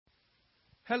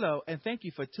Hello, and thank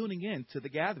you for tuning in to The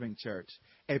Gathering Church,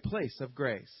 a place of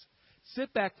grace.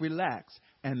 Sit back, relax,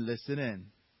 and listen in.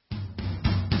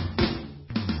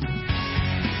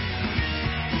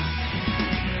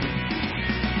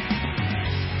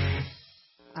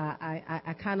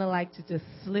 I kind of like to just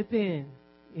slip in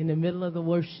the middle of the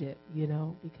worship,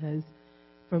 because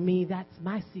for me, that's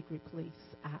my secret place.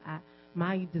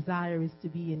 My desire is to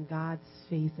be in God's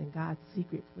face and God's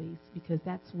secret place, because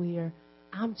that's where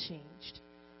I'm changed.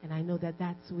 And I know that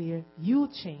that's where you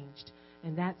changed,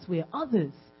 and that's where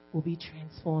others will be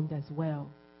transformed as well.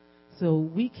 So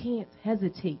we can't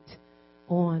hesitate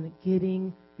on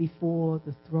getting before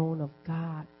the throne of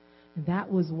God. And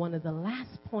that was one of the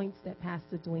last points that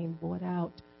Pastor Dwayne brought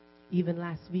out even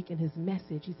last week in his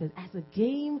message. He said, as a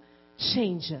game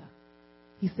changer,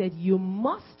 he said, you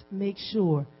must make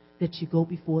sure that you go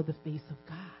before the face of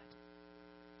God.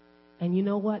 And you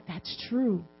know what? That's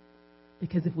true.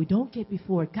 Because if we don't get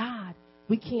before God,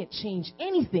 we can't change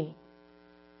anything.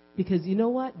 Because you know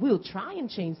what? We'll try and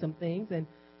change some things. And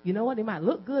you know what? It might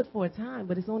look good for a time,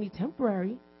 but it's only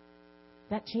temporary.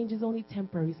 That change is only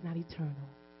temporary. It's not eternal.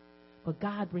 But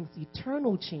God brings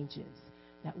eternal changes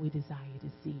that we desire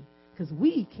to see. Because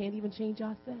we can't even change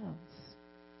ourselves.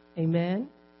 Amen?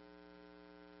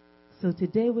 So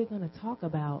today we're going to talk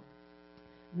about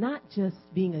not just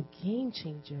being a game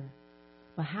changer,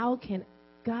 but how can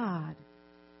God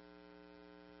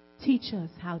teach us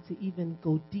how to even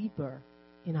go deeper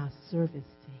in our service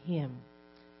to Him.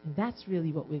 And that's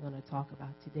really what we're going to talk about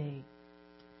today.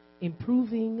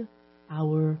 Improving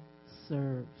our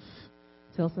serve.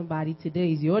 Tell somebody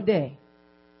today's your day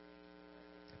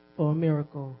for a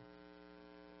miracle.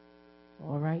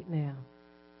 All right now.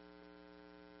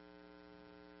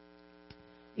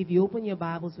 If you open your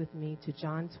Bibles with me to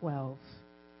John 12,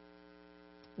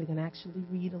 we're going to actually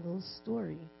read a little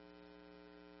story.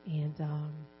 And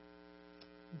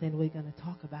then we're going to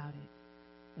talk about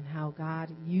it and how God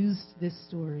used this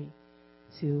story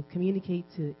to communicate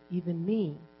to even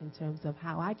me in terms of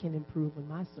how I can improve in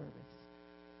my service.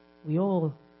 We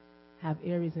all have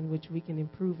areas in which we can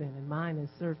improve in, and mine is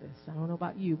service. I don't know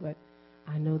about you, but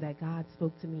I know that God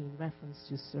spoke to me in reference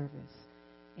to service.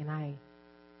 And I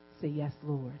say, yes,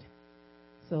 Lord.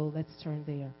 So let's turn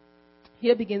there.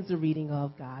 Here begins the reading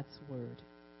of God's Word.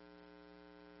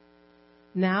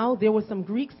 Now there were some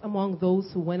Greeks among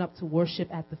those who went up to worship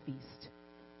at the feast.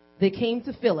 They came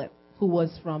to Philip, who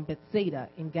was from Bethsaida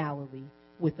in Galilee,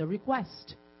 with a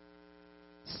request.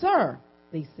 Sir,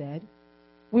 they said,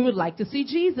 we would like to see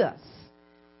Jesus.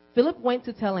 Philip went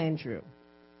to tell Andrew.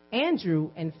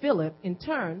 Andrew and Philip, in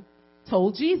turn,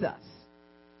 told Jesus.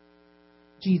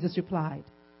 Jesus replied,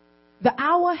 the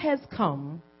hour has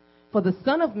come for the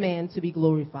Son of Man to be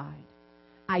glorified.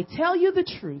 I tell you the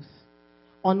truth.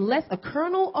 Unless a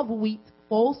kernel of wheat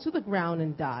falls to the ground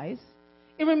and dies,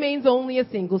 it remains only a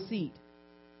single seed.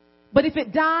 But if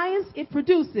it dies, it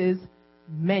produces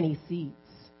many seeds.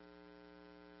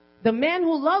 The man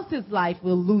who loves his life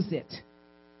will lose it,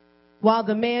 while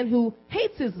the man who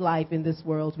hates his life in this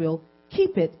world will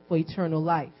keep it for eternal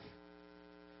life.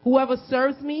 Whoever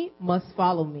serves me must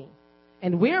follow me,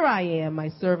 and where I am, my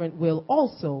servant will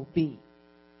also be.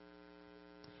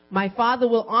 My Father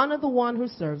will honor the one who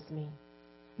serves me.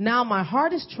 Now my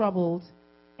heart is troubled,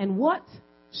 and what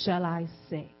shall I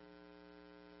say?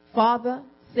 Father,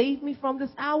 save me from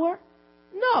this hour?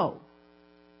 No.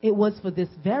 It was for this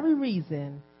very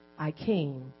reason I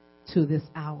came to this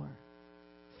hour.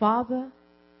 Father,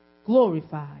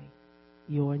 glorify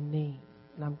your name.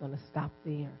 And I'm going to stop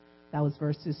there. That was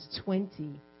verses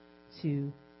 20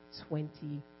 to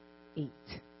 28.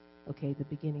 Okay, the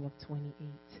beginning of 28.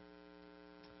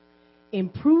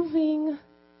 Improving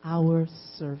our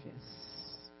service.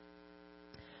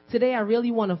 Today I really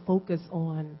want to focus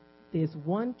on, there's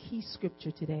one key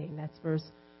scripture today, and that's verse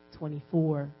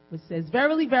 24, which says,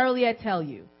 verily, verily, I tell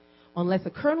you, unless a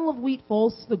kernel of wheat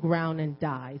falls to the ground and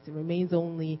dies, it remains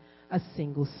only a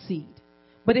single seed.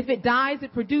 But if it dies,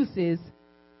 it produces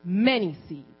many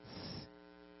seeds.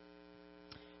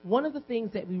 One of the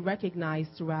things that we recognize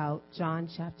throughout John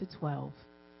chapter 12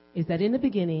 is that in the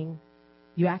beginning,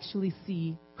 you actually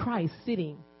see Christ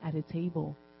sitting at a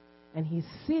table, and he's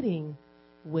sitting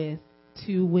with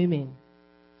two women.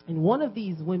 And one of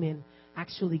these women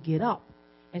actually get up,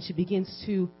 and she begins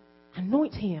to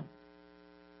anoint him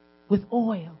with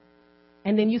oil.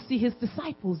 And then you see his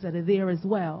disciples that are there as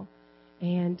well.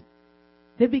 And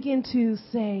they begin to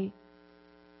say,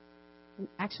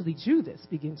 actually Judas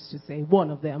begins to say, one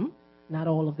of them, not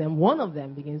all of them, one of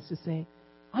them begins to say,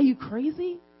 are you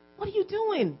crazy? What are you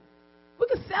doing? We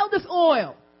could sell this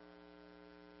oil.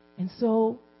 And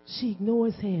so she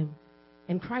ignores him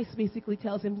And Christ basically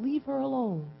tells him, leave her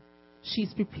alone.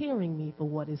 She's preparing me for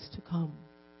what is to come.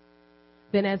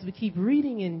 Then as we keep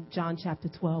reading in John chapter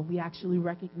 12, we actually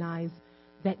recognize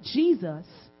that Jesus,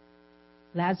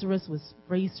 Lazarus was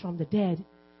raised from the dead,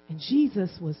 and Jesus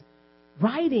was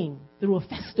riding through a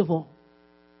festival.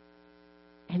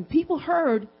 And people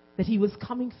heard that he was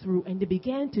coming through, and they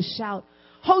began to shout,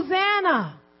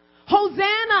 Hosanna!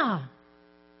 Hosanna!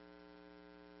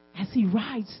 As he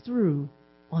rides through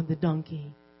on the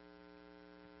donkey.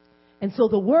 And so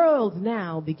the world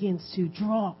now begins to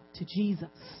draw to Jesus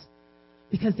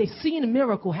because they've seen a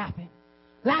miracle happen.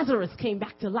 Lazarus came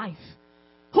back to life.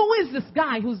 Who is this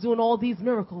guy who's doing all these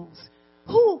miracles?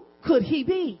 Who could he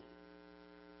be?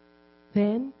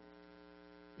 Then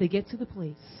they get to the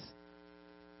place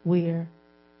where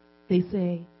they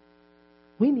say,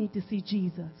 we need to see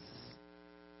Jesus.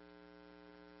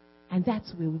 And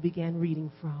that's where we began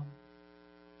reading from.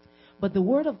 But the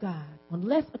word of God,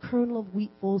 unless a kernel of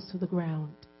wheat falls to the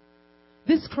ground,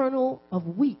 this kernel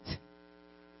of wheat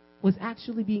was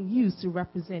actually being used to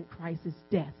represent Christ's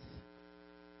death.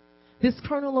 This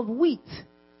kernel of wheat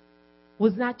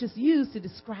was not just used to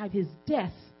describe his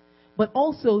death, but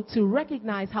also to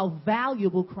recognize how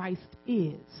valuable Christ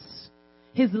is.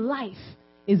 His life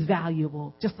is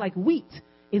valuable, just like wheat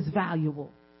is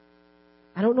valuable.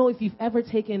 I don't know if you've ever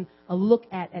taken a look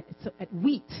at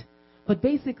wheat, but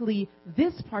basically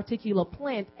this particular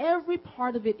plant, every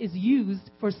part of it is used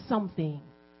for something.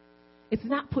 It's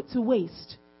not put to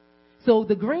waste. So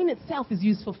the grain itself is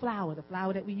used for flour. The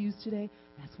flour that we use today,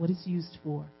 that's what it's used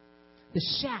for. The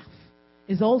chaff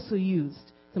is also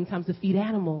used sometimes to feed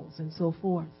animals and so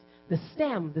forth. The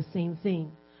stem, the same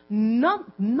thing.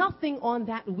 Nothing on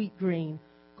that wheat grain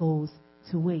goes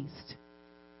to waste.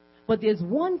 But there's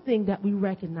one thing that we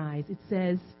recognize. It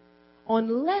says,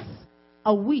 unless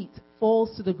a wheat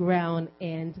falls to the ground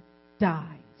and dies.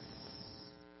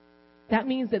 That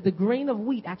means that the grain of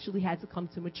wheat actually had to come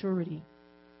to maturity.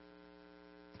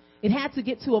 It had to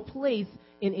get to a place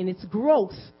in its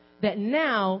growth that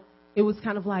now it was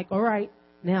kind of like, all right,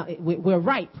 now we're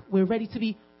ripe. We're ready to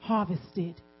be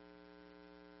harvested.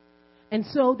 And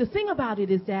so the thing about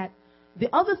it is that the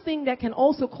other thing that can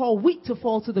also cause wheat to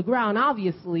fall to the ground,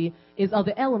 obviously, is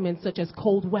other elements such as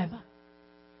cold weather.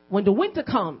 When the winter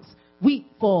comes, wheat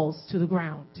falls to the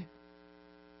ground.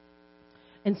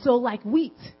 And so like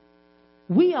wheat,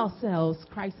 we ourselves,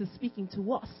 Christ is speaking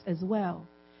to us as well.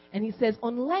 And he says,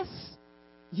 unless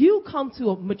you come to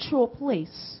a mature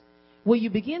place where you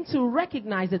begin to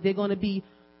recognize that there are going to be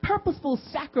purposeful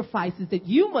sacrifices that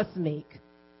you must make,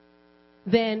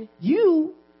 then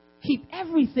you keep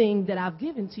everything that I've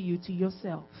given to you to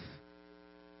yourself.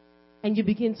 And you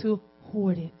begin to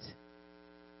hoard it.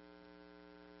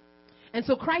 And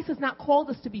so Christ has not called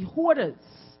us to be hoarders,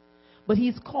 but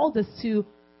he's called us to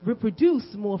reproduce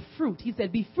more fruit. He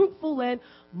said, be fruitful and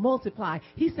multiply.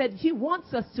 He said he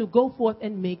wants us to go forth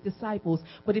and make disciples.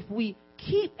 But if we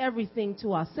keep everything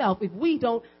to ourselves, if we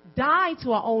don't die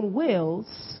to our own wills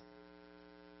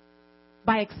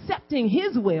by accepting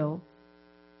his will,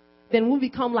 then we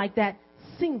become like that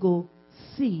single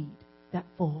seed that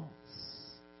falls.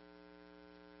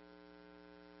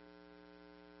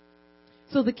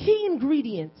 So the key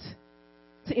ingredient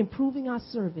to improving our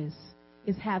service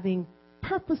is having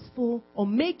purposeful or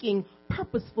making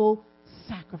purposeful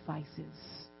sacrifices.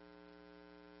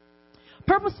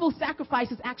 Purposeful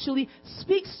sacrifices actually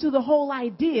speaks to the whole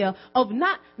idea of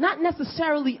not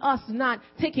necessarily us not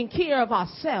taking care of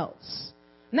ourselves.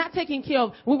 Not taking care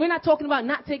of, we're not talking about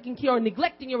not taking care or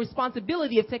neglecting your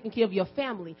responsibility of taking care of your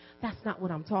family. That's not what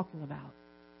I'm talking about.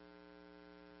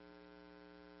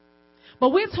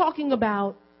 But we're talking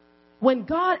about when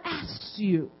God asks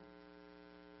you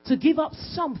to give up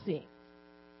something,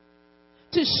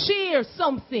 to share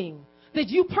something that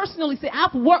you personally say,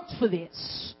 I've worked for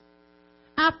this.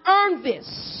 I've earned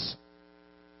this.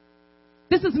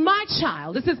 This is my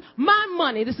child. This is my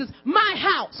money. This is my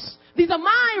house. These are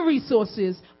my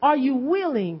resources. Are you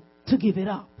willing to give it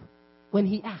up when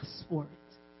he asks for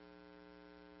it?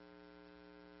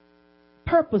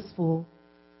 Purposeful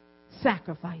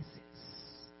sacrifices.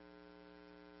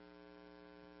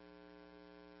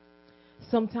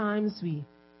 Sometimes we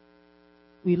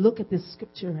look at this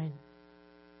scripture and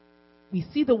we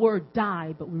see the word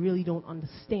die, but we really don't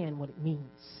understand what it means.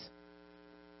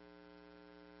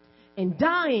 And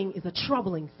dying is a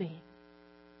troubling thing.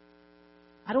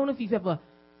 I don't know if you've ever,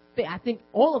 I think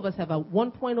all of us have at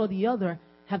one point or the other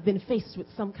have been faced with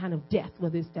some kind of death,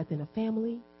 whether it's death in a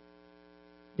family,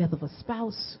 death of a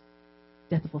spouse,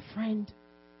 death of a friend.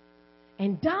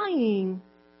 And dying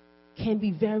can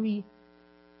be very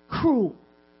cruel.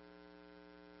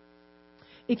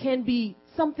 it can be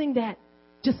something that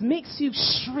just makes you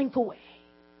shrink away.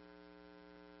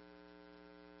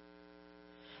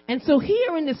 And so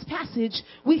here in this passage,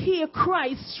 we hear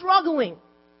Christ struggling.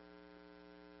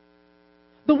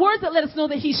 The words that let us know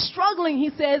that he's struggling, he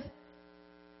says,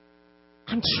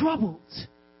 I'm troubled.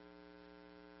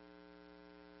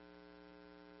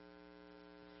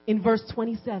 In verse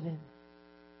 27.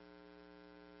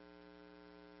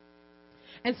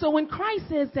 And so when Christ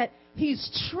says that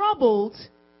he's troubled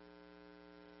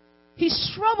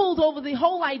over the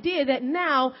whole idea that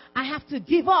now I have to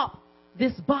give up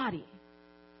this body.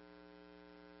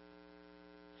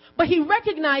 But he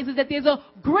recognizes that there's a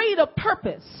greater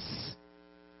purpose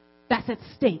that's at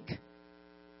stake.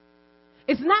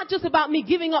 It's not just about me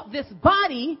giving up this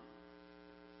body,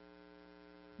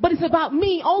 but it's about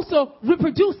me also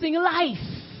reproducing life.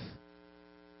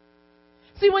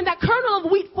 See, when that kernel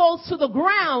of wheat falls to the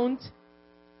ground,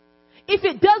 if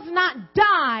it does not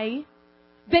die,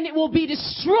 then it will be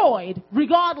destroyed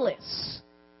regardless.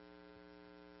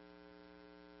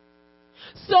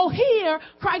 So here,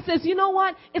 Christ says, you know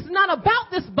what? It's not about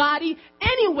this body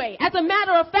anyway. As a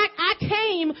matter of fact, I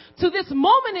came to this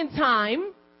moment in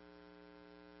time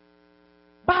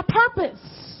by purpose.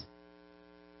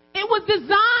 It was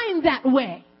designed that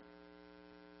way.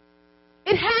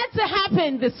 It had to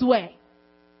happen this way.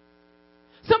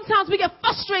 Sometimes we get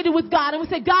frustrated with God and we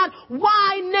say, God,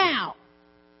 why now?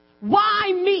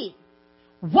 Why me?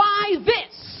 Why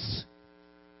this?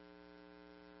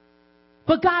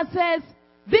 But God says,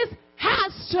 this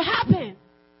has to happen.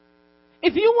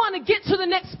 If you want to get to the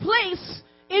next place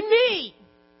in me,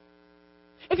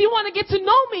 if you want to get to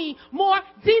know me more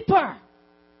deeper,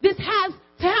 this has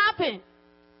to happen.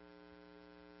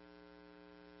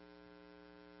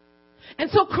 And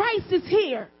so Christ is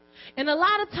here. And a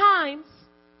lot of times,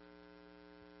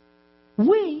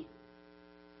 we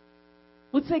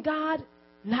would say, God,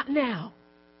 not now.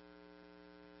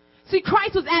 See,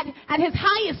 Christ was at his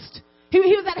highest. He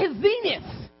was at his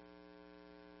zenith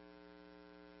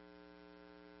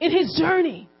in his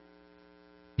journey.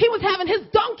 He was having his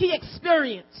donkey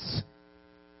experience.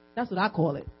 That's what I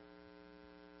call it.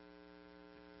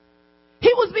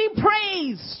 He was being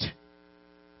praised.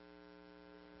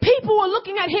 People were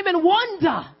looking at him in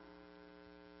wonder.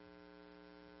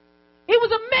 It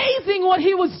was amazing what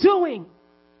he was doing.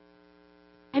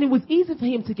 And it was easy for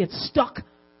him to get stuck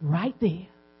right there.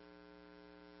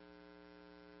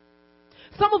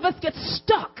 Some of us get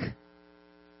stuck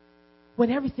when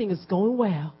everything is going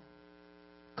well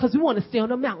because we want to stay on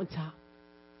the mountaintop.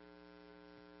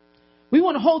 We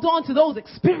want to hold on to those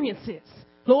experiences.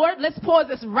 Lord, let's pause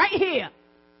this right here.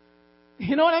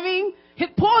 You know what I mean?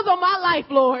 Hit pause on my life,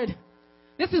 Lord.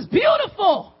 This is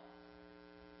beautiful.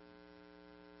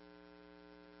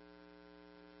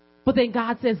 But then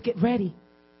God says, get ready,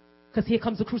 because here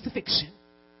comes the crucifixion.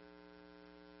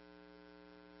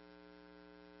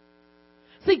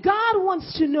 See, God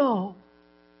wants to know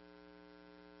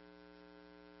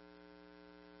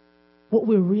what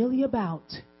we're really about,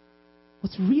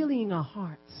 what's really in our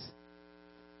hearts.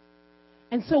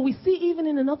 And so we see even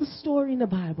in another story in the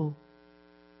Bible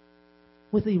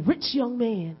with a rich young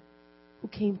man who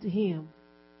came to him.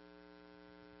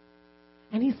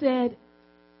 And he said,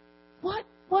 what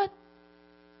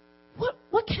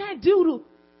can I do to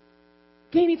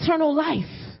gain eternal life?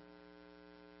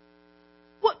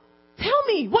 Tell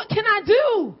me, what can I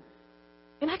do?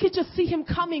 And I could just see him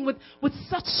coming with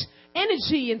such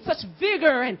energy and such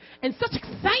vigor and such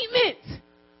excitement.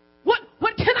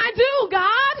 What can I do,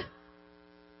 God?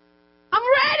 I'm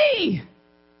ready.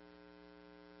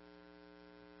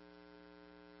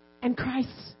 And Christ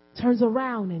turns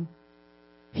around and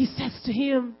he says to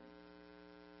him,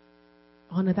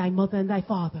 honor thy mother and thy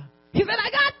father. He said,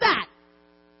 I got that.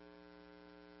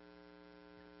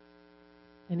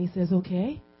 And he says,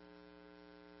 okay.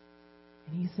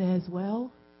 And he says,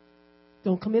 well,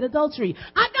 don't commit adultery.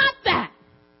 I got that.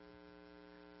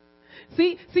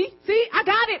 See, I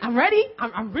got it. I'm ready.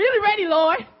 I'm really ready,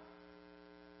 Lord.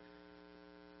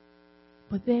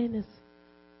 But then as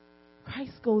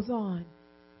Christ goes on,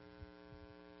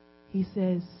 he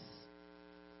says,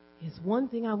 there's one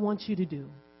thing I want you to do.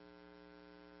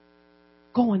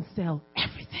 Go and sell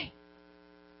everything.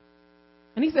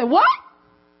 And he said, what?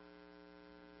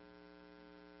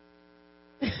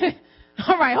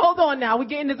 All right, hold on now. We're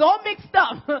getting this all mixed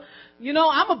up. You know,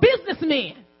 I'm a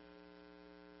businessman.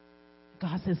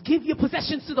 God says, give your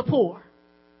possessions to the poor.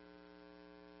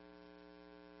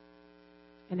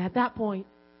 And at that point,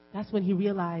 that's when he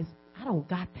realized, I don't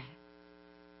got that.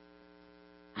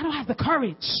 I don't have the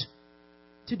courage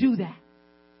to do that.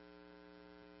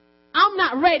 I'm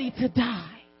not ready to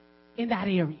die in that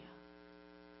area.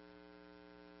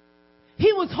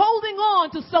 He was holding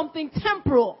on to something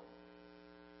temporal.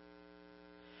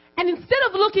 And instead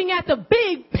of looking at the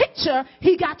big picture,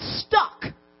 he got stuck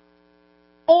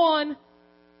on,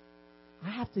 I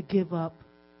have to give up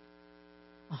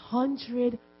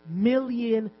 $100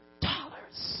 million.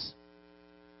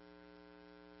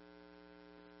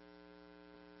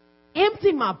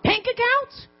 Empty my bank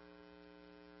account?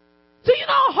 Do you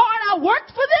know how hard I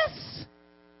worked for this?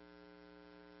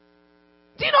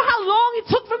 Do you know how long it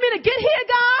took for me to get here,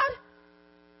 God?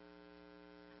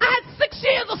 I had 6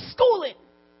 years of schooling.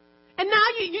 And now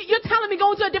you're telling me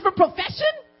go into a different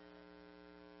profession?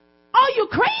 Are you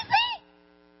crazy?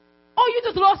 Or you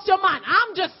just lost your mind?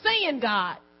 I'm just saying,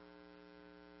 God.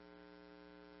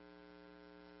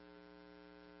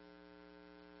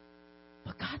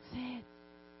 But God said,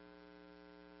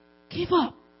 give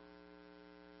up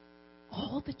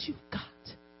all that you've got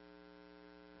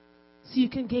so you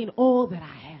can gain all that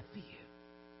I have for you.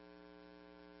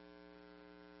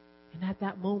 And at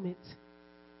that moment,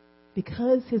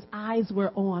 because his eyes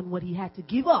were on what he had to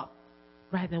give up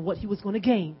rather than what he was going to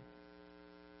gain,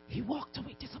 he walked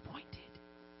away disappointed.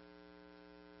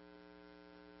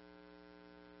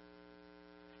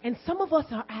 And some of us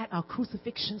are at our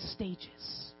crucifixion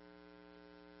stages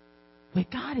where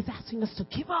God is asking us to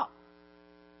give up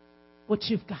what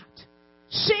you've got.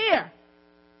 Share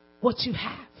what you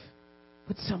have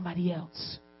with somebody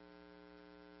else.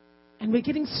 And we're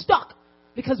getting stuck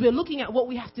because we're looking at what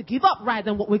we have to give up rather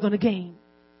than what we're going to gain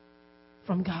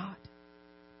from God.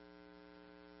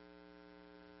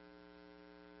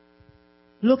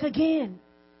 Look again.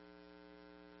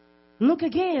 Look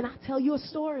again. I'll tell you a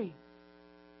story.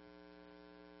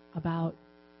 About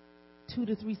 2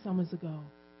 to 3 summers ago,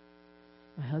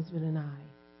 my husband and I,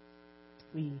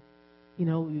 we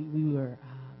were,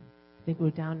 I think we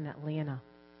were down in Atlanta.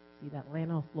 Either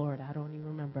Atlanta or Florida, I don't even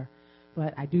remember.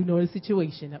 But I do know the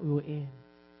situation that we were in.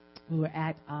 We were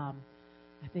at, I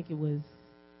think it was,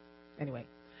 anyway.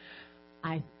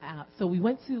 So we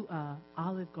went to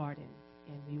Olive Garden,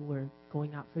 and we were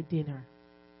going out for dinner.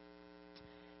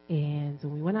 And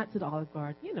when we went out to the Olive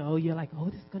Garden, you're like, oh,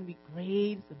 this is going to be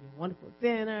great. It's going to be a wonderful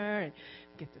dinner. And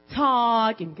get to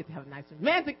talk and get to have a nice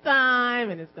romantic time.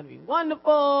 And it's going to be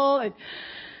wonderful. And,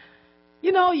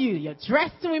 you're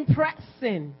dressed to impress.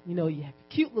 And, you have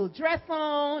a cute little dress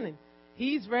on. And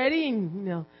he's ready. And,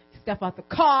 you step out the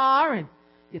car. And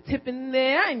you're tipping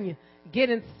there. And you get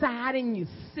inside and you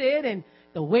sit. And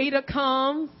the waiter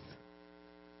comes.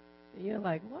 And you're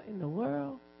like, what in the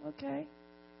world? Okay.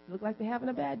 Look like they're having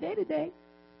a bad day today.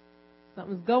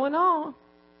 Something's going on.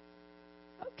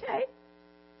 Okay.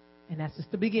 And that's just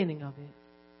the beginning of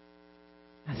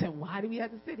it. I said, why do we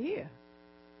have to sit here?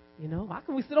 Why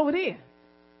can't we sit over there?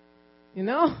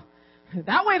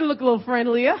 That way to look a little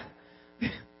friendlier.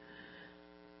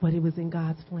 But it was in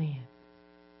God's plan.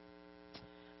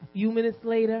 A few minutes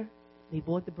later, they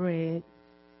bought the bread.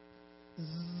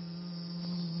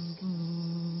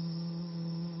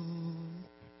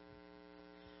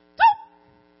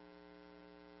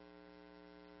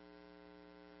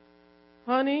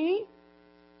 Honey,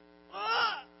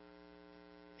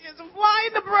 there's a fly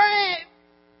in the bread.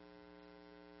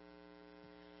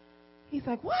 He's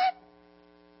like, what?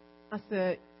 I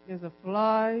said, there's a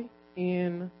fly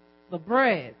in the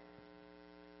bread.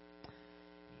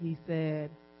 He said,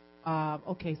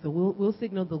 okay, so we'll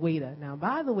signal the waiter. Now,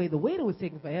 by the way, the waiter was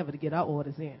taking forever to get our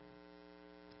orders in.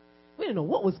 We didn't know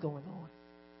what was going on.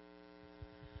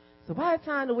 So by the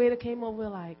time the waiter came over, we're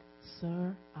like,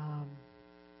 sir,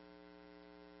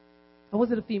 or was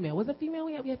it a female? Was it a female?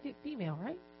 We had female,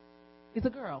 right? It's a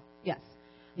girl. Yes.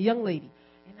 A young lady.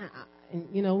 And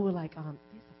we're like, there's a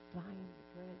fly in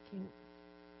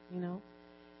the bread.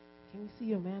 Can we see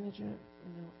your manager?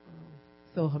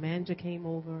 So her manager came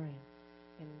over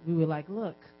and we were like,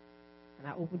 look. And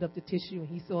I opened up the tissue and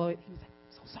he saw it. He was like,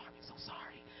 I'm so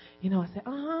sorry.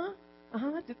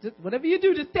 I said, just whatever you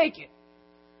do, just take it.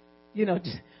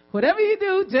 Just, whatever you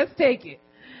do, just take it.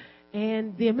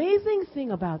 And the amazing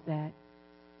thing about that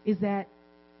is that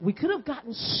we could have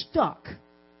gotten stuck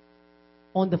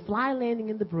on the fly landing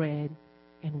in the bread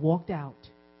and walked out.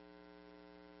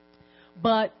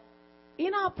 But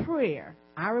in our prayer,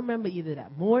 I remember either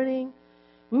that morning,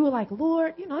 we were like,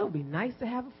 Lord, it would be nice to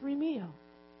have a free meal.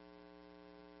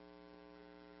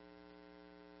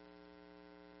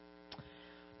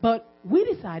 But we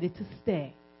decided to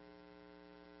stay.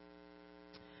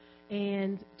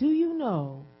 And do you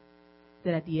know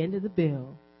that at the end of the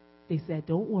bill, they said,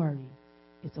 don't worry,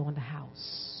 it's on the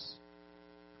house.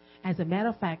 As a matter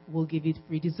of fact, we'll give you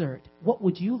free dessert. What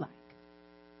would you like?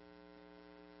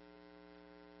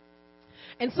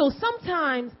 And so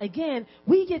sometimes, again,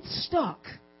 we get stuck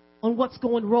on what's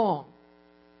going wrong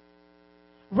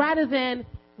rather than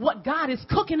what God is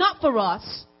cooking up for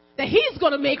us that he's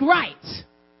going to make right.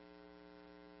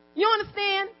 You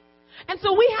understand? And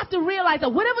so we have to realize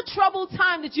that whatever troubled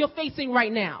time that you're facing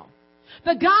right now,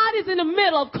 that God is in the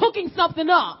middle of cooking something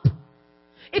up.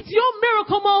 It's your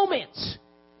miracle moment.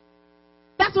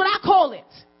 That's what I call it.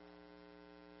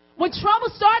 When trouble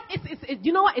starts,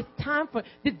 you know what? It's time for,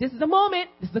 this is a moment.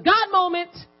 This is a God moment.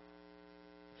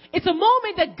 It's a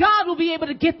moment that God will be able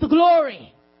to get the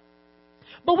glory.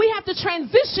 But we have to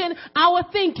transition our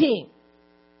thinking.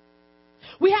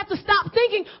 We have to stop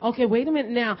thinking, okay, wait a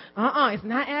minute now. It's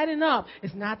not adding up.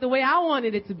 It's not the way I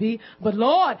wanted it to be. But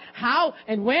Lord, how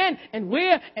and when and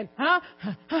where and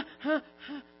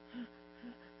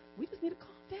We just need to calm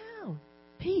down.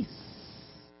 Peace.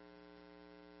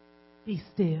 Be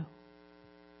still.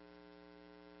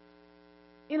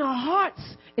 In our hearts,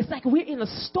 it's like we're in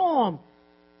a storm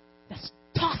that's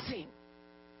tossing.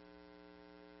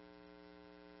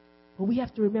 But we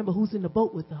have to remember who's in the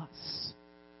boat with us.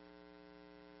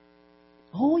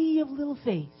 O ye of little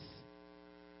faith.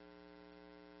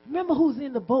 Remember who's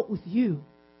in the boat with you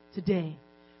today.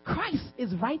 Christ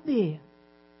is right there.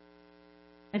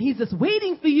 And he's just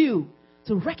waiting for you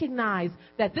to recognize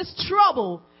that this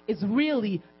trouble is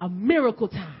really a miracle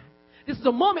time. This is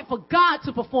a moment for God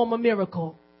to perform a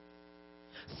miracle.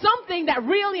 Something that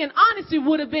really and honestly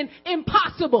would have been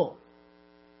impossible.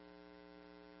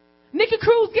 Nicky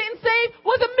Cruz getting saved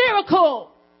was a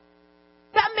miracle.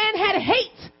 That man had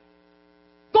hate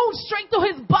going straight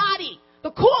through his body.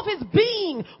 The core of his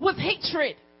being was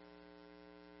hatred.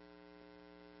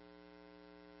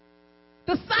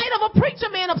 The sight of a preacher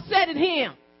man upsetted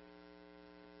him.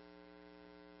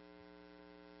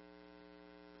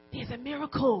 There's a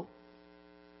miracle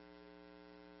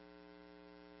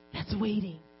that's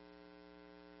waiting.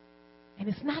 And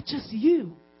it's not just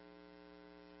you,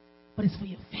 but it's for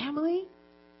your family.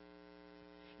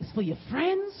 It's for your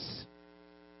friends.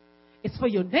 It's for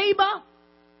your neighbor.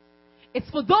 It's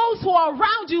for those who are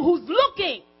around you who's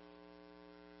looking.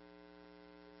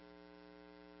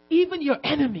 Even your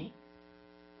enemy.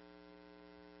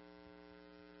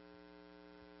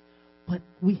 But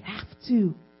we have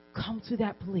to come to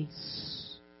that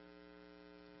place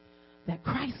that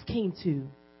Christ came to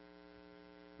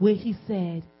where he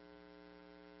said,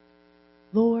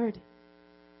 Lord,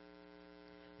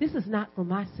 this is not for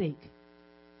my sake,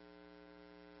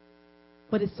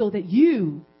 but it's so that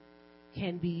you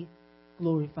can be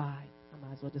glorified. I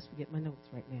might as well just forget my notes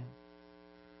right now.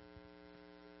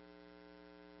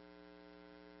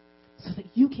 So that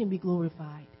you can be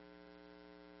glorified.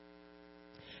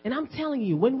 And I'm telling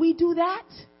you, when we do that,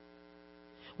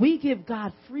 we give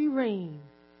God free rein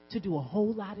to do a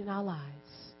whole lot in our lives.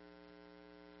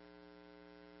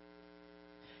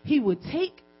 He would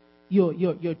take your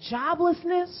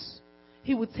joblessness.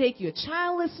 He would take your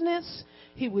childlessness.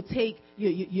 He would take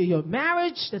your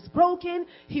marriage that's broken.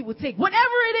 He would take whatever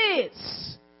it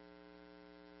is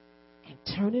and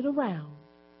turn it around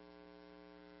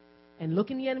and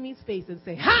look in the enemy's face and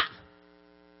say, ha!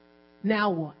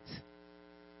 Now what?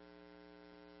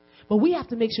 But we have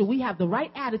to make sure we have the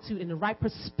right attitude and the right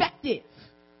perspective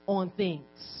on things.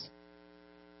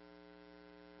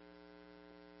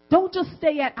 Don't just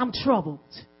stay at, I'm troubled.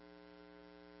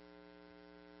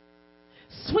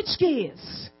 Switch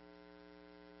gears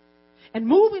and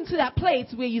move into that place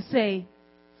where you say,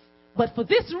 but for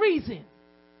this reason,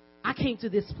 I came to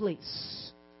this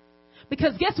place.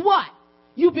 Because guess what?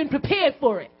 You've been prepared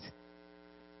for it.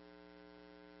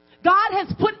 God has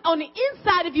put on the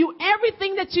inside of you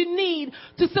everything that you need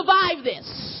to survive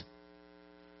this.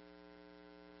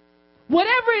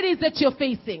 Whatever it is that you're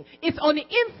facing, it's on the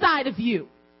inside of you.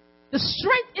 The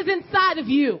strength is inside of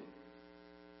you.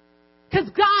 Because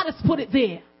God has put it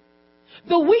there.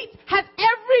 The wheat has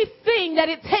everything that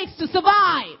it takes to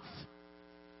survive.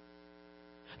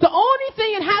 The only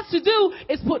thing it has to do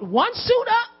is put one shoot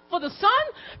up for the sun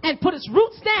and put its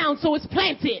roots down so it's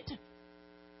planted.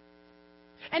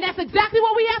 And that's exactly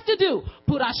what we have to do.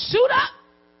 Put our shoot up,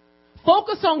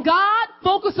 focus on God,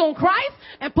 focus on Christ,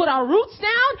 and put our roots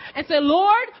down and say,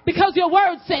 Lord, because your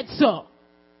word said so.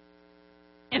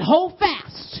 And hold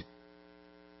fast.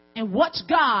 And watch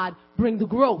God bring the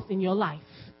growth in your life.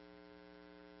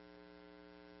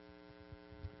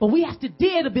 But we have to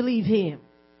dare to believe him.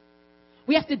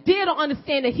 We have to dare to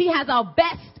understand that he has our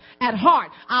best at heart,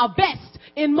 our best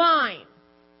in mind.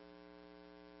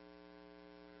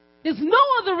 There's no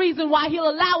other reason why he'll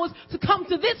allow us to come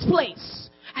to this place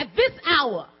at this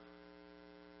hour.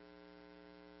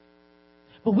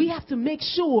 But we have to make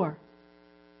sure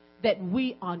that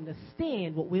we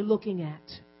understand what we're looking at.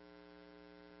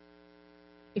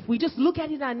 If we just look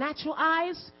at it in our natural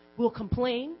eyes, we'll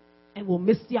complain and we'll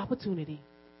miss the opportunity.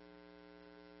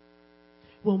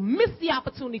 We'll miss the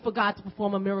opportunity for God to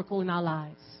perform a miracle in our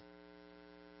lives.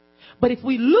 But if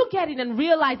we look at it and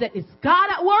realize that it's God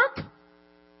at work,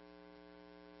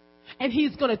 and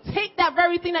he's going to take that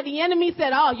very thing that the enemy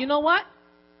said, oh, you know what?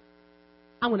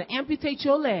 I'm going to amputate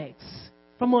your legs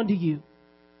from under you.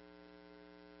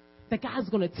 That God's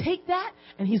going to take that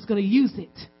and he's going to use it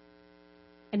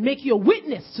and make you a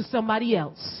witness to somebody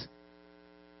else.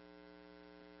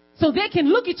 So they can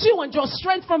look at you and draw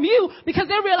strength from you because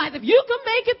they realize if you can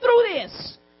make it through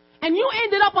this and you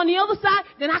ended up on the other side,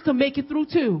 then I can make it through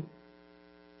too.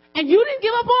 And you didn't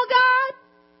give up on God,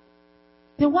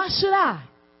 then why should I?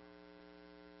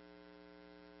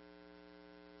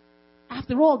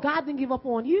 After all, God didn't give up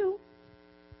on you.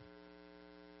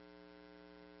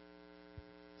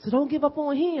 So don't give up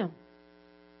on him.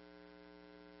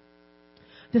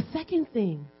 The second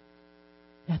thing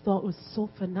I thought was so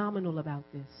phenomenal about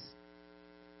this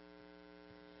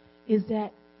is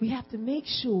that we have to make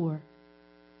sure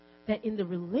that in the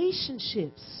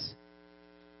relationships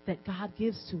that God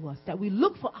gives to us, that we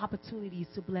look for opportunities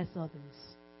to bless others.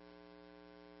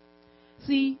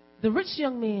 See, the rich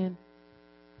young man,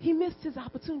 he missed his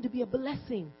opportunity to be a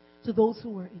blessing to those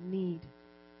who were in need.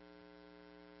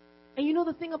 And you know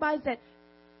the thing about it is that,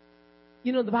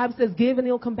 you know, the Bible says, give and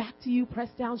it'll come back to you,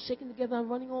 pressed down, shaken together, and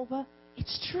running over.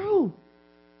 It's true.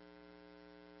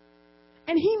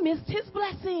 And he missed his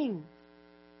blessing.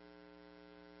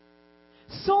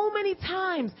 So many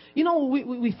times, you know,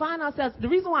 we find ourselves, the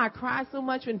reason why I cry so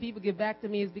much when people get back to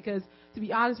me is because, to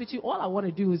be honest with you, all I want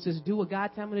to do is just do what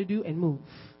God tells me to do and move.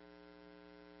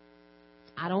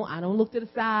 I don't look to the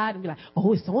side and be like,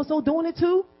 oh, is so-and-so doing it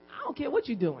too? I don't care what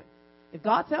you're doing. If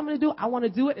God tells me to do it, I want to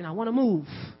do it and I want to move.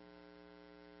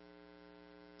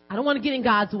 I don't want to get in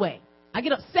God's way. I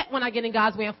get upset when I get in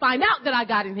God's way and find out that I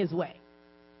got in his way.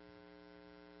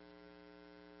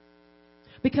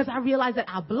 Because I realize that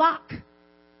I block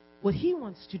what he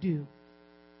wants to do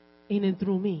in and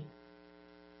through me.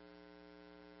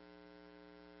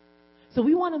 So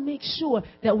we want to make sure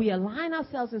that we align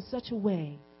ourselves in such a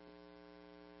way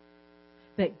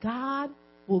that God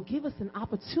will give us an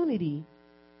opportunity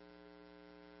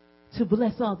to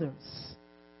bless others.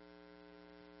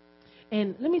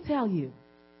 And let me tell you,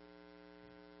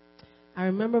 I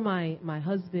remember my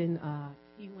husband,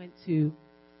 he went to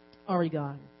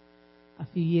Oregon a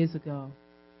few years ago,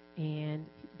 and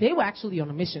they were actually on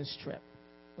a missions trip,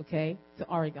 okay, to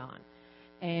Oregon.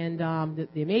 And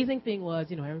the amazing thing was,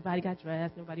 you know, everybody got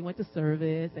dressed, everybody went to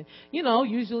service, and, you know,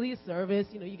 usually a service,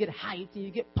 you know, you get hyped and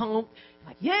you get pumped,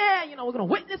 like, yeah, you know, we're going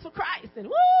to witness for Christ, and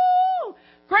woo,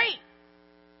 great,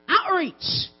 outreach.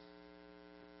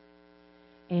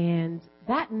 And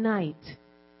that night,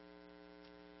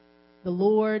 the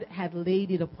Lord had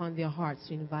laid it upon their hearts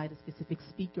to invite a specific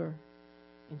speaker,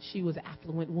 and she was an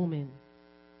affluent woman.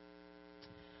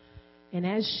 And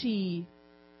as she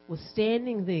was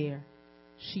standing there,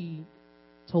 she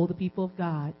told the people of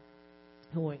God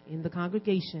who were in the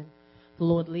congregation, the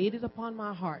Lord laid it upon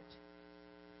my heart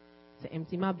to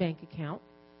empty my bank account.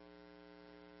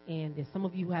 And there's some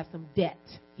of you who have some debt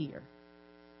here.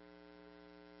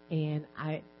 And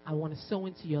I want to sow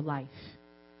into your life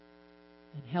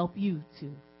and help you to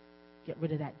get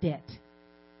rid of that debt.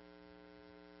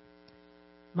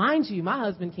 Mind you, my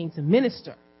husband came to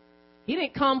minister. He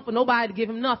didn't come for nobody to give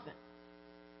him nothing.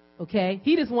 Okay?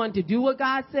 He just wanted to do what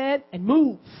God said and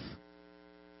move.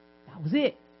 That was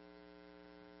it.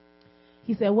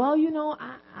 He said, well, you know,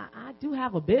 I do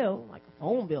have a bill, like a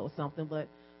phone bill or something, but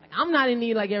like I'm not in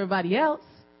need like everybody else.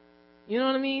 You know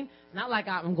what I mean? Not like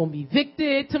I'm going to be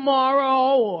evicted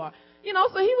tomorrow or, you know,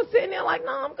 so he was sitting there like,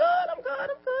 no, I'm good,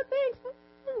 thanks.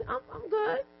 I'm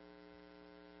good.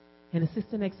 And the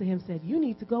sister next to him said, you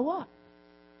need to go up.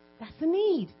 That's the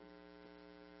need.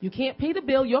 You can't pay the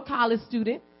bill. You're a college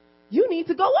student. You need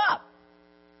to go up.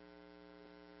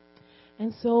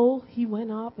 And so he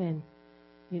went up, and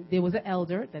there was an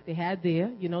elder that they had there,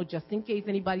 you know, just in case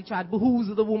anybody tried to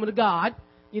behoozle the woman of God,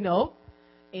 you know.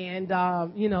 And,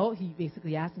 you know, he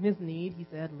basically asked him his need. He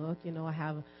said, look, you know, I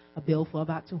have a bill for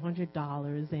about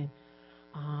 $200. And,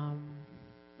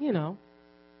 you know,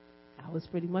 that was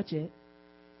pretty much it.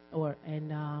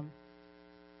 And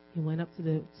he went up to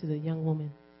the young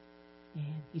woman,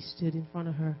 and he stood in front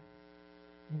of her,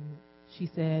 and she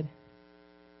said,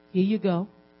 here you go.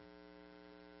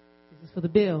 This is for the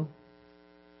bill.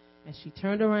 And she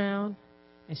turned around,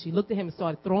 and she looked at him and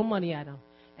started throwing money at him.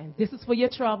 And this is for your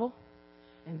trouble,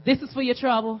 and this is for your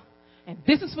trouble, and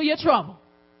this is for your trouble.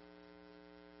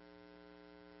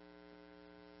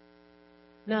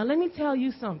 Now, let me tell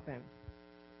you something.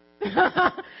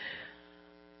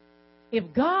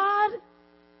 If God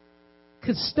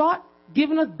could start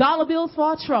giving us dollar bills for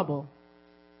our trouble,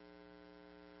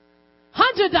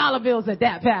 $100 bills at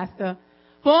that, Pastor,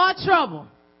 for our trouble,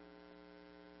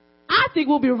 I think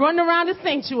we'll be running around the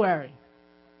sanctuary.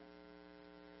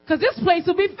 Because this place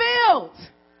will be filled.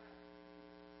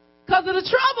 Because of the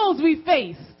troubles we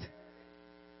faced.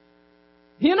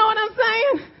 You know what I'm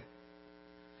saying?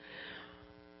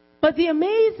 But the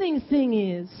amazing thing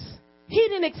is, he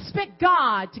didn't expect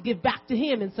God to give back to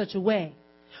him in such a way.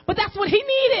 But that's what he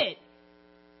needed.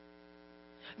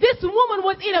 This woman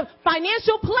was in a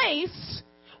financial place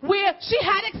where she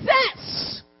had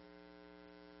excess.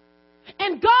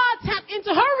 And God tapped into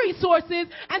her resources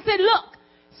and said, look,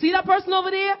 see that person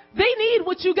over there? They need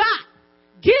what you got.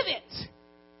 Give it.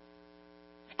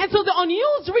 And so the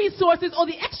unused resources or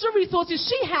the extra resources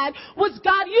she had was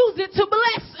God used it to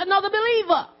bless another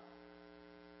believer.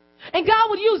 And God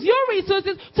would use your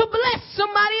resources to bless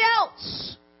somebody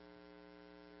else.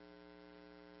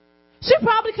 She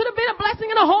probably could have been a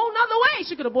blessing in a whole nother way.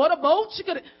 She could have bought a boat. She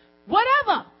could have,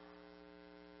 whatever.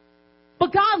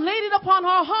 But God laid it upon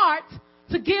her heart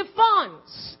to give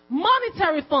funds,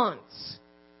 monetary funds,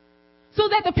 so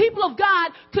that the people of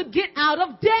God could get out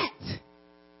of debt.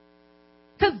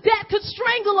 Because debt could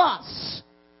strangle us.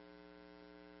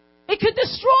 It could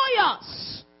destroy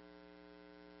us.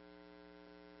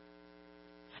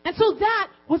 And so that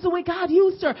was the way God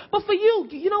used her. But for you,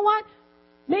 you know what?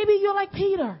 Maybe you're like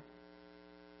Peter.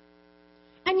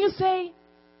 And you say,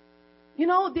 you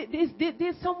know,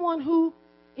 there's someone who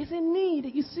is in need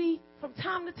that you see from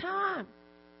time to time.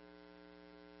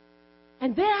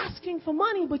 And they're asking for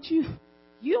money, but you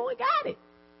don't got it.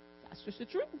 That's just the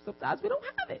truth. Sometimes we don't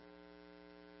have it.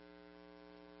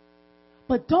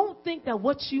 But don't think that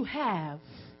what you have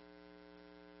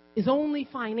is only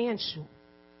financial.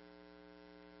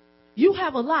 You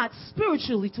have a lot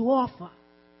spiritually to offer.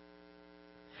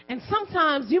 And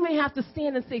sometimes you may have to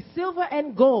stand and say, silver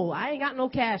and gold. I ain't got no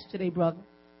cash today, brother.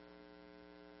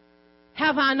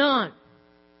 Have I none?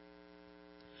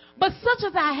 But such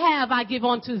as I have, I give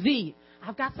unto thee.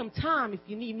 I've got some time if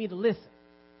you need me to listen.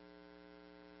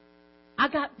 I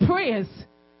got prayers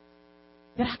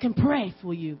that I can pray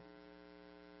for you.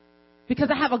 Because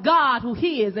I have a God who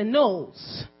hears and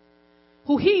knows,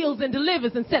 who heals and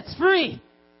delivers and sets free.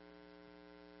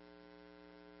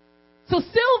 So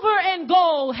silver and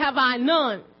gold have I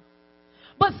none.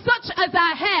 But such as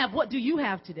I have, what do you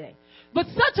have today? But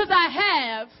such as I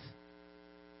have,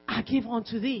 I give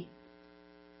unto thee.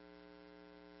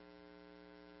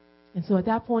 And so at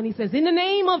that point he says, in the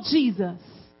name of Jesus,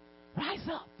 rise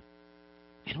up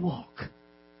and walk.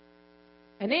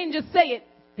 And they didn't just say it,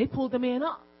 they pulled the man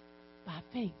up by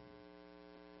faith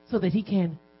so that he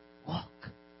can walk.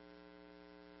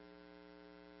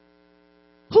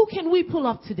 Who can we pull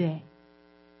up today?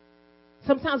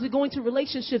 Sometimes we go into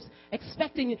relationships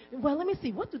expecting, well, let me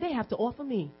see, what do they have to offer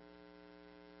me?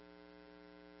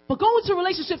 But go into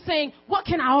relationships saying, what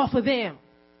can I offer them?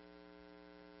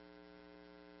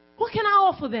 What can I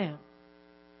offer them?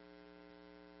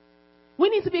 We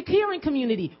need to be a caring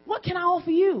community. What can I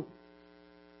offer you?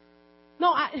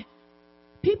 No,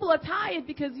 people are tired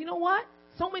because, you know what?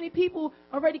 So many people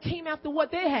already came after what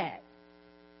they had.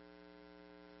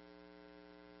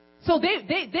 So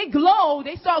they glow,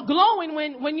 they start glowing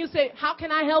when you say, how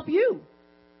can I help you?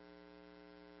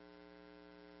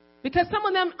 Because some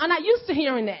of them are not used to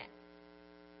hearing that.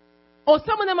 Or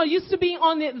some of them are used to being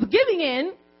on the giving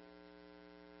end,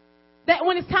 that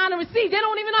when it's time to receive, they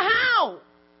don't even know how.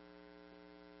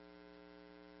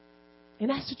 And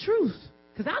that's the truth.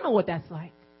 Because I know what that's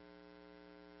like.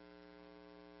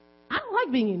 I don't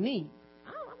like being in need.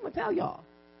 I'm going to tell y'all.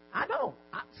 I don't.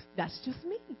 That's just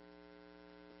me.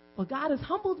 But God has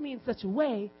humbled me in such a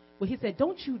way where he said,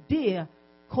 don't you dare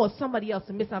cause somebody else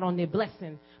to miss out on their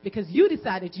blessing because you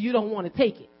decided you don't want to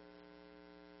take it.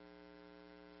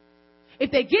 If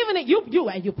they're giving it,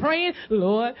 you're praying,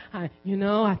 Lord, I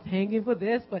thank you for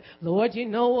this, but Lord, you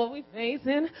know what we're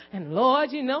facing, and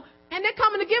Lord, you know, and they're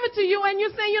coming to give it to you, and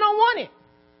you're saying you don't want it.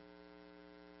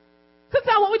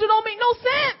 Sometimes what we do don't make no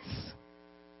sense.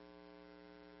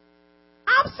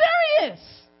 I'm serious.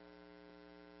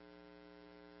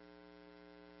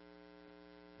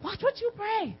 Watch what you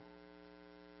pray.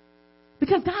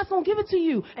 Because God's going to give it to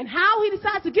you. And how he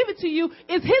decides to give it to you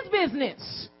is his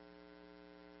business.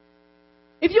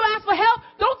 If you ask for help,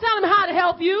 don't tell him how to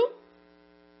help you.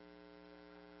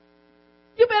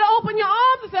 You better open your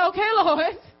arms and say, okay,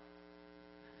 Lord.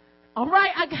 All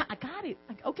right, I got it.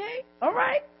 Okay, all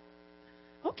right.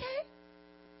 Okay.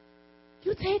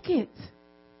 You take it.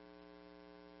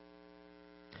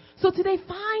 So today,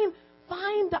 find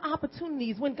the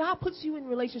opportunities. When God puts you in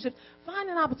relationships, find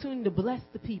an opportunity to bless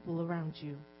the people around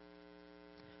you.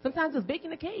 Sometimes it's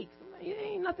baking a cake. It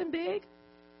ain't nothing big.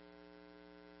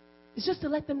 It's just to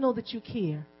let them know that you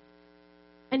care.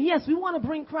 And yes, we want to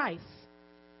bring Christ.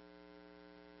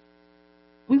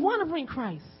 We want to bring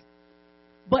Christ.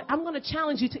 But I'm going to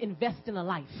challenge you to invest in a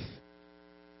life.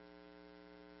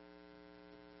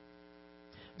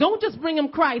 Don't just bring him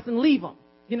Christ and leave him.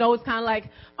 You know, it's kind of like,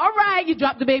 all right, you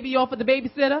dropped the baby off at the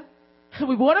babysitter.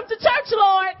 We brought him to church,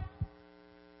 Lord.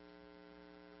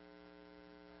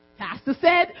 Pastor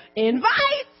said, invite.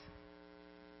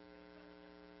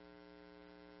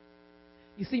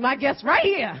 You see my guest right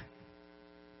here.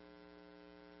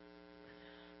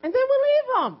 And then we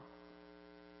leave them.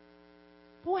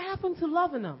 But what happened to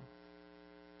loving them?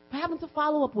 What happened to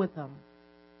follow up with them?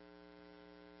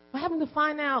 What happened to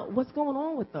find out what's going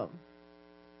on with them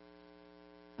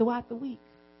throughout the week?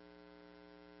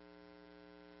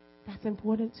 That's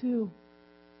important too.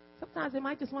 Sometimes they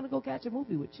might just want to go catch a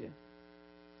movie with you.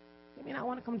 They may not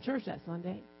want to come to church that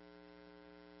Sunday.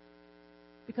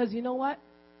 Because you know what?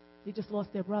 They just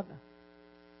lost their brother.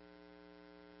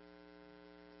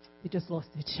 They just lost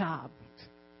their job.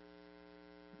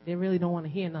 They really don't want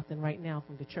to hear nothing right now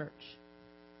from the church.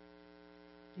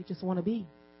 They just want to be.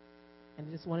 And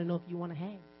they just want to know if you want to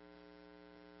hang.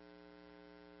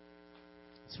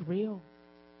 It's real.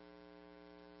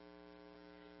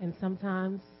 And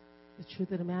sometimes the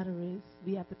truth of the matter is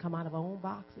we have to come out of our own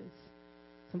boxes.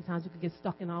 Sometimes we can get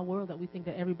stuck in our world that we think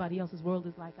that everybody else's world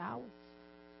is like ours.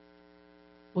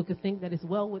 We could think that it's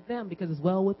well with them because it's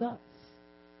well with us.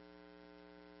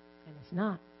 And it's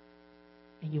not.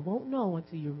 And you won't know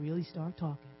until you really start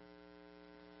talking.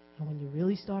 And when you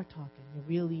really start talking, you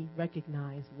really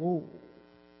recognize, whoa,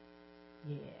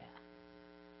 yeah,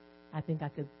 I think I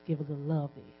could give a little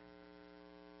love there.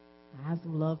 I have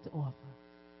some love to offer.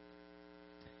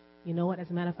 You know what? As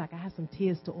a matter of fact, I have some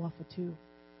tears to offer too.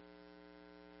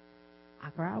 I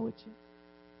cry with you.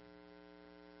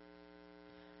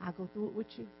 I go through it with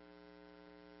you.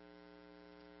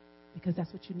 Because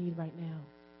that's what you need right now.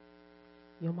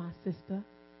 You're my sister.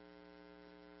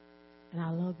 And I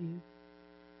love you.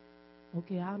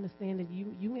 Okay, I understand that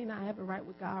you may not have it right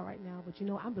with God right now, but you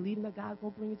know, I'm believing that God's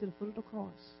going to bring you to the foot of the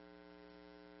cross.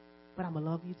 But I'm going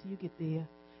to love you till you get there,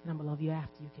 and I'm going to love you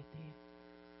after you get there.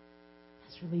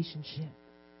 That's relationship.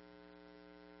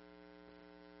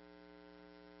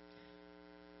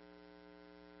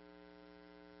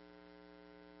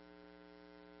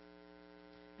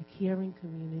 A caring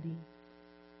community.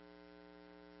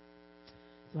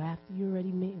 So after you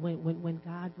already make, when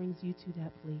God brings you to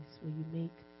that place where you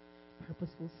make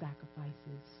purposeful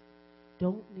sacrifices,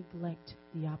 don't neglect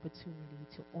the opportunity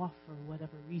to offer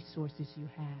whatever resources you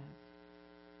have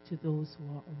to those who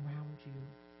are around you.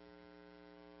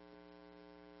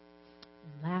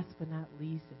 And last but not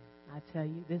least, and I tell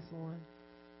you, this one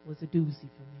was a doozy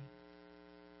for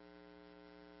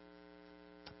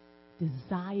me.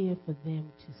 Desire for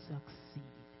them to succeed.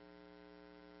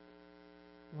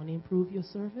 Want to improve your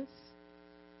service?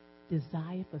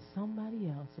 Desire for somebody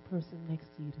else, the person next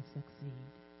to you, to succeed.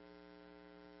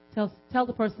 Tell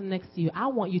the person next to you, I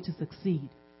want you to succeed.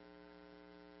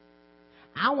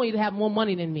 I want you to have more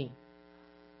money than me.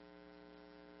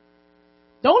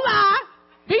 Don't lie.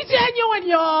 Be genuine,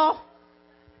 y'all.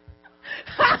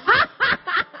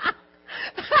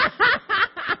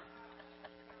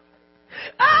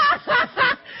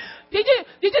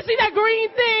 Did you see that green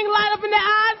thing light up in the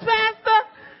eyes, Pastor?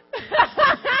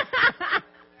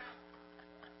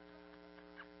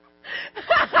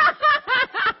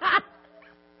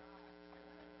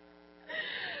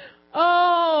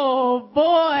 Oh,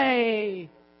 boy.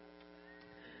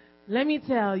 Let me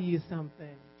tell you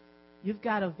something. You've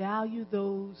got to value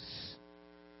those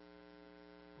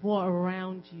who are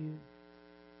around you.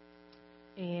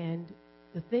 And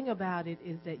the thing about it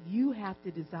is that you have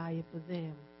to desire for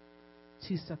them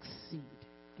to succeed.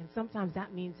 And sometimes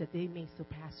that means that they may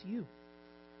surpass you.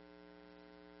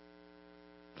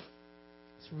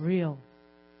 It's real.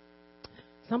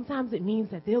 Sometimes it means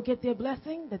that they'll get their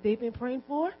blessing that they've been praying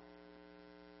for,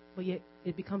 but yet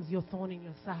it becomes your thorn in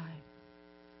your side.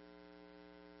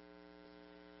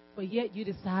 But yet you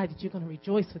decide that you're going to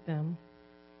rejoice with them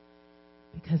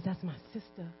because that's my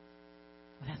sister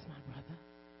or that's my brother.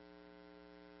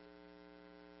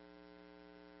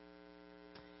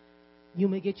 You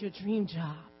may get your dream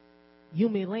job. You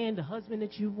may land the husband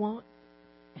that you want,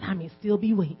 and I may still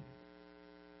be waiting.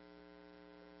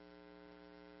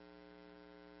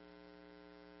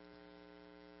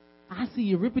 I see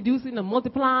you reproducing and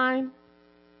multiplying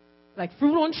like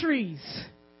fruit on trees.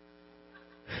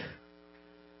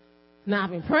 Now,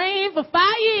 I've been praying for 5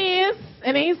 years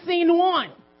and ain't seen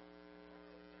one.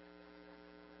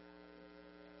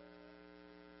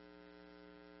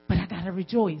 But I got to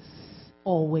rejoice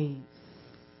always.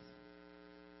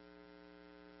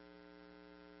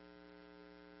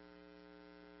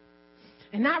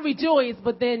 And not rejoice,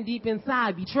 but then deep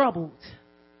inside be troubled.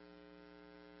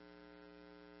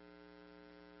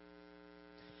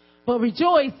 But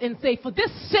rejoice and say, for this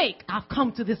sake, I've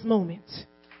come to this moment.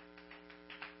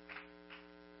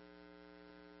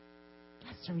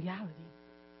 That's the reality.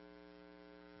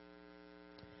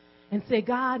 And say,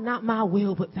 God, not my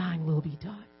will, but thine will be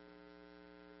done.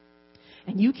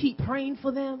 And you keep praying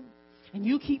for them, and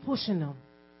you keep pushing them.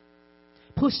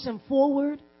 Push them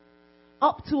forward,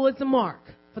 up towards the mark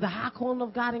for the high calling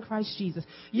of God in Christ Jesus.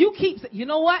 You keep, you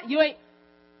know what? You ain't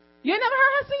never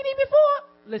heard her CD before?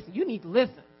 Listen, you need to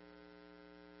listen.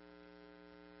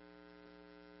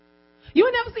 You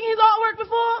ain't never seen his artwork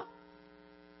before?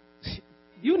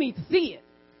 You need to see it.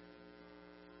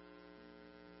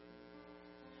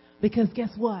 Because guess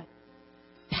what?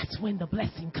 That's when the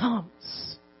blessing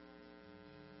comes.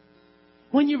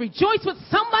 When you rejoice with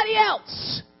somebody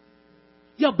else,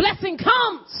 your blessing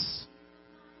comes.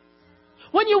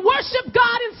 When you worship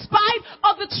God in spite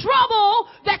of the trouble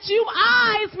that you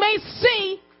eyes may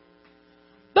see,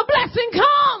 the blessing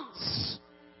comes.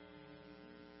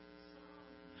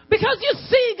 Because you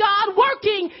see God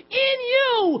working in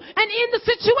you and in the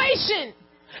situation.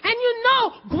 And you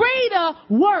know greater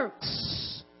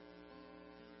works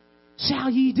shall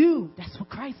ye do. That's what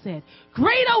Christ said.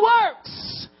 Greater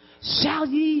works shall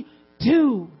ye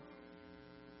do.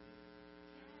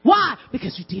 Why?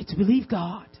 Because you did to believe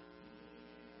God.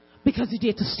 Because you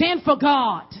did to stand for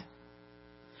God.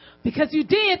 Because you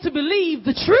did to believe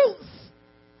the truth.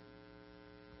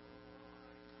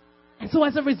 And so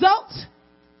as a result,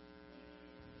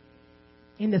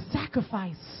 in the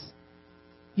sacrifice,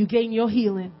 you gain your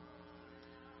healing.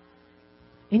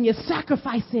 In your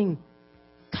sacrificing,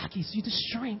 God gives you the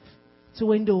strength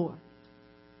to endure.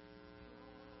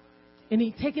 And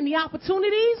in taking the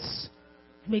opportunities,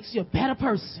 it makes you a better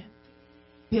person.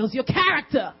 Builds your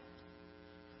character.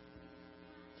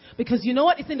 Because you know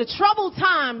what? It's in the troubled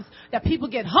times that people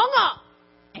get hung up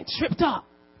and tripped up.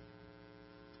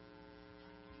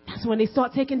 That's when they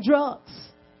start taking drugs.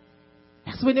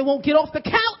 That's when they won't get off the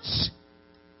couch.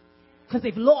 Because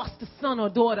they've lost a son or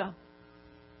daughter.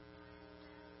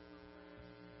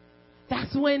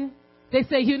 That's when they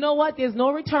say, you know what? There's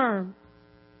no return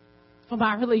from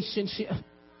our relationship.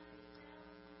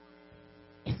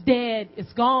 It's dead.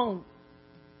 It's gone.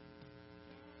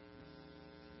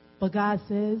 But God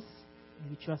says,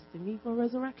 you trust in me for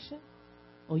resurrection?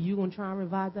 Or you going to try and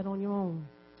revive that on your own?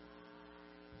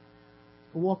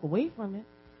 Or walk away from it.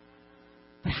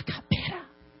 But I got better.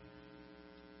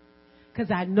 Because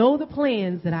I know the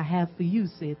plans that I have for you,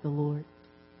 saith the Lord.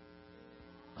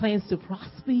 Plans to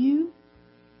prosper you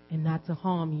and not to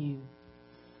harm you.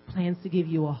 Plans to give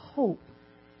you a hope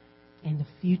and a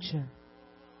future.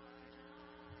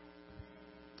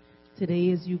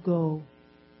 Today as you go,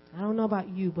 I don't know about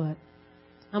you, but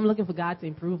I'm looking for God to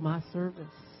improve my service.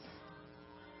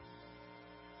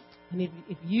 And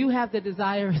if you have the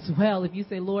desire as well, if you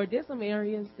say, Lord, there's some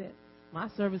areas that my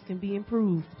service can be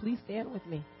improved, please stand with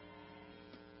me.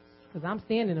 Because I'm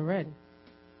standing already.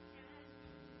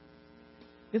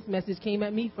 This message came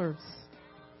at me first.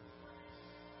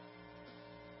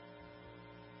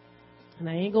 And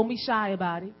I ain't going to be shy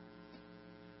about it.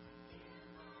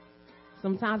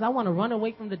 Sometimes I want to run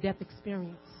away from the death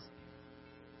experience.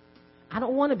 I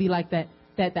don't want to be like that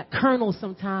kernel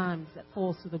sometimes that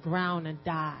falls to the ground and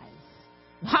dies.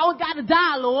 How it got to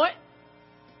die, Lord?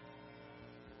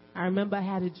 I remember I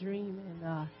had a dream,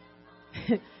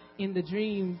 and in the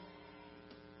dream,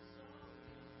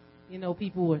 you know,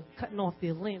 people were cutting off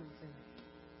their limbs. And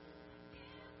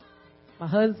my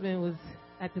husband was,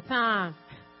 at the time,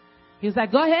 he was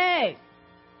like, go ahead.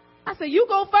 I said, you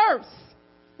go first.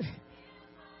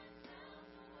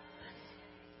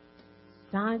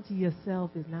 Dying to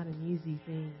yourself is not an easy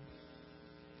thing,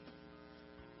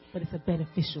 but it's a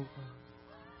beneficial thing.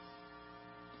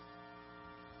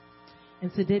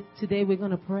 And today we're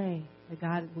going to pray that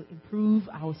God will improve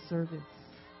our service.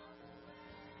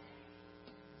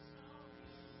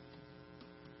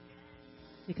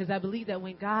 Because I believe that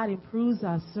when God improves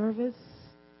our service,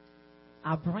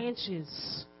 our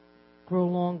branches grow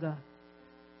longer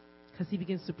because he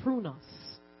begins to prune us.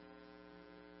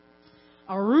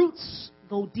 Our roots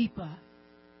go deeper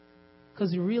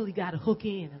because we really got to hook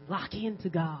in and lock into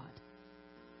God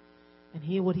and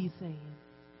hear what he's saying.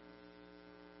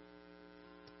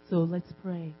 So let's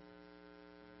pray.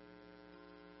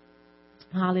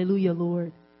 Hallelujah,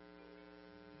 Lord.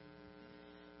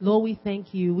 Lord, we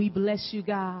thank you. We bless you,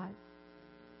 God.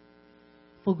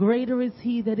 For greater is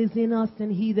he that is in us than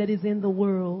he that is in the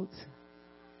world.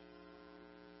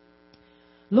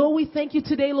 Lord, we thank you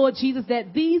today, Lord Jesus,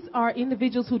 that these are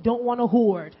individuals who don't want to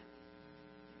hoard.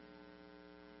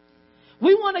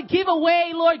 We want to give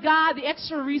away, Lord God, the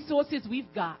extra resources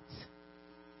we've got.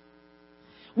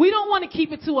 We don't want to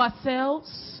keep it to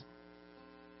ourselves.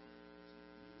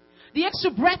 The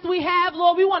extra breath we have,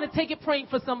 Lord, we want to take it praying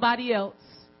for somebody else.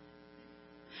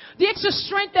 The extra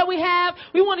strength that we have,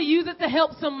 we want to use it to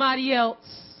help somebody else.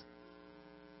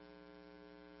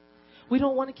 We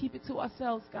don't want to keep it to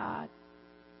ourselves, God.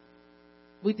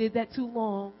 We did that too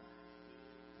long.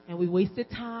 And we wasted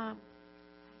time.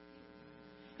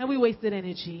 And we wasted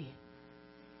energy.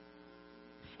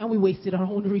 And we wasted our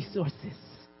own resources.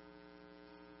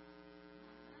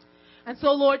 And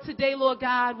so, Lord, today, Lord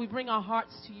God, we bring our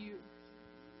hearts to you.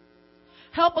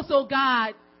 Help us, oh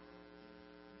God,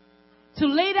 to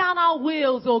lay down our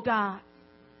wills, oh God.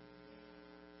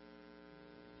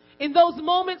 In those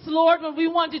moments, Lord, when we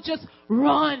want to just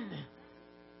run.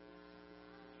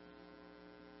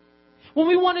 When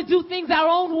we want to do things our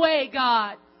own way,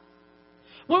 God.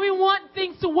 When we want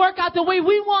things to work out the way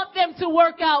we want them to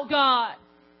work out, God.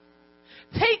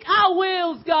 Take our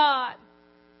wills, God,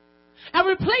 and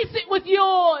replace it with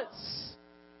yours.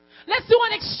 Let's do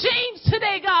an exchange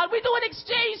today, God. We do an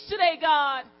exchange today,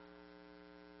 God.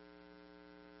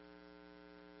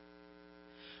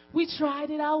 We tried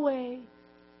it our way.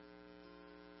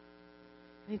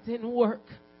 It didn't work.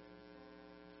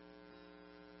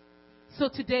 So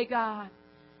today, God,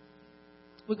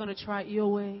 we're going to try it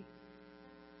your way.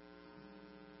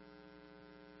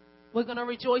 We're going to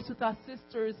rejoice with our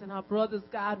sisters and our brothers,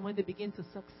 God, when they begin to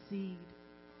succeed.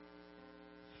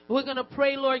 We're going to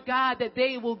pray, Lord God, that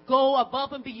they will go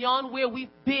above and beyond where we've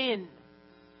been.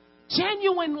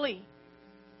 Genuinely.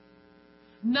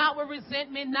 Not with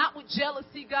resentment, not with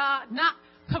jealousy, God. Not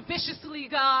covetously,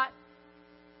 God.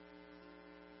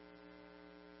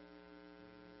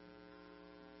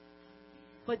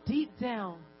 But deep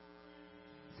down,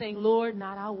 saying, Lord,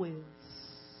 not our wills,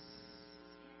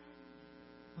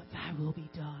 but thy will be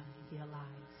done in their lives.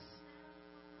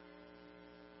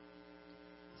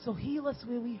 So heal us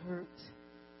where we hurt.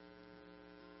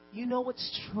 You know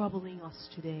what's troubling us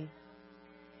today.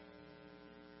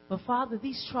 But Father,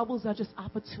 these troubles are just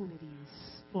opportunities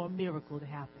for a miracle to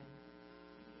happen.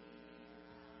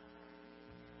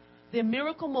 They're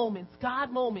miracle moments,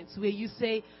 God moments, where you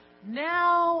say,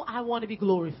 now I want to be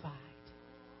glorified.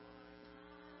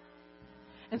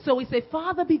 And so we say,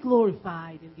 Father, be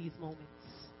glorified in these moments.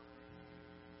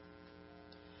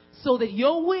 So that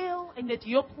your will and that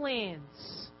your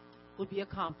plans will be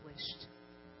accomplished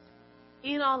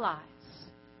in our lives.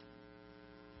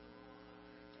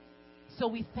 So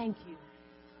we thank you.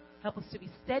 Help us to be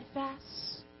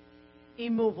steadfast,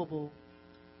 immovable,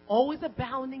 always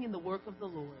abounding in the work of the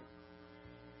Lord.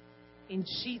 In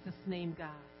Jesus' name, God,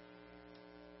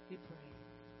 we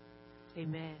pray.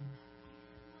 Amen.